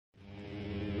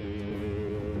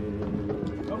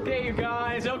Okay, you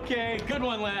guys, okay. Good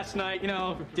one last night, you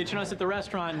know, ditching us at the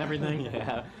restaurant and everything.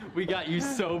 Yeah, we got you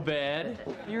so bad.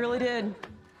 You really did.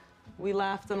 We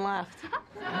laughed and laughed.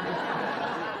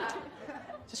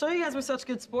 To show you guys were such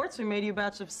good sports, we made you a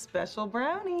batch of special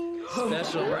brownies.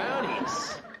 Special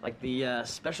brownies? Like the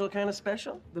special kind of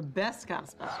special? The best kind of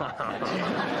special.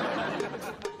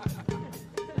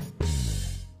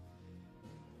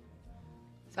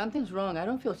 Something's wrong. I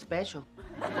don't feel special.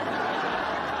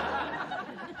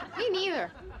 Me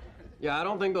neither. Yeah, I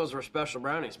don't think those were special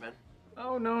brownies, man.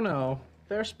 Oh, no.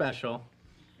 They're special.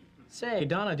 Say,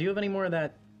 Donna, do you have any more of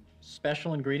that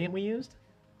special ingredient we used?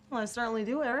 Well, I certainly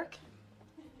do, Eric.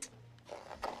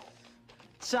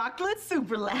 Chocolate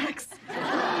Super Lax.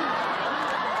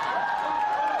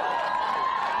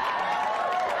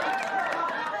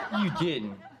 You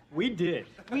didn't. We did.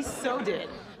 We so did.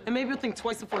 And maybe you'll think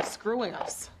twice before screwing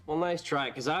us. Well, nice try,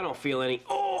 because I don't feel any.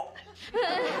 Oh!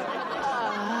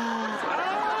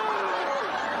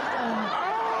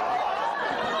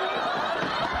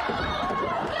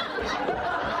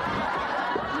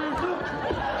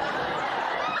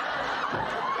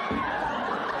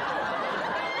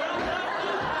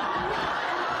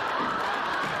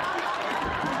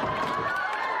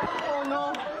 Oh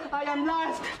no, I am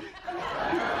lost.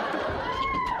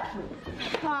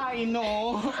 I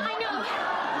know. I know.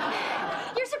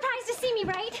 You're surprised to see me,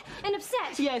 right? And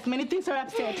upset. Yes, many things are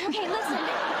upset. Okay, listen.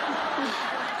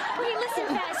 Okay, listen,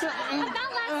 Fez.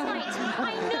 About last night,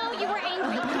 I know you were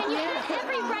angry, and you had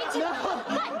every right to.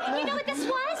 But you know what this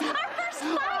was? Our first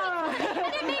fight,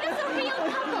 and it made us a real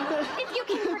couple. If you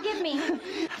can forgive me.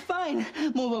 Fine,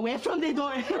 move away from the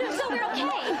door. So we're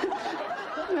okay.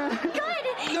 Good.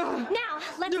 Now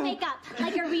let's make up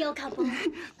like a real couple.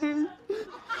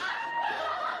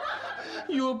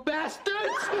 You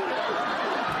bastards!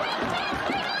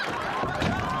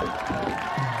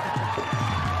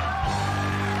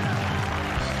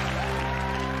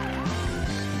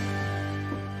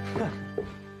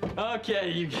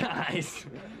 Okay, you guys.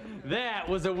 That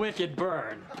was a wicked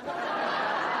burn.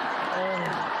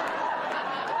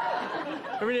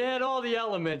 I mean, it had all the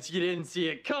elements. You didn't see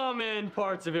it coming.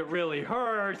 Parts of it really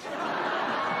hurt.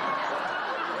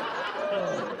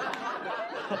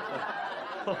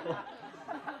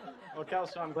 Well,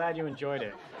 Kelso, I'm glad you enjoyed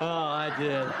it. Oh, I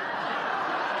did.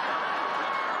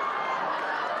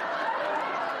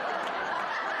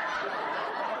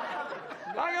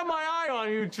 I got my eye on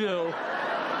you two.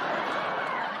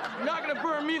 You're not gonna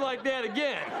burn me like that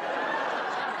again.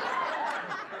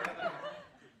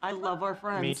 I love our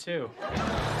friends. Me too.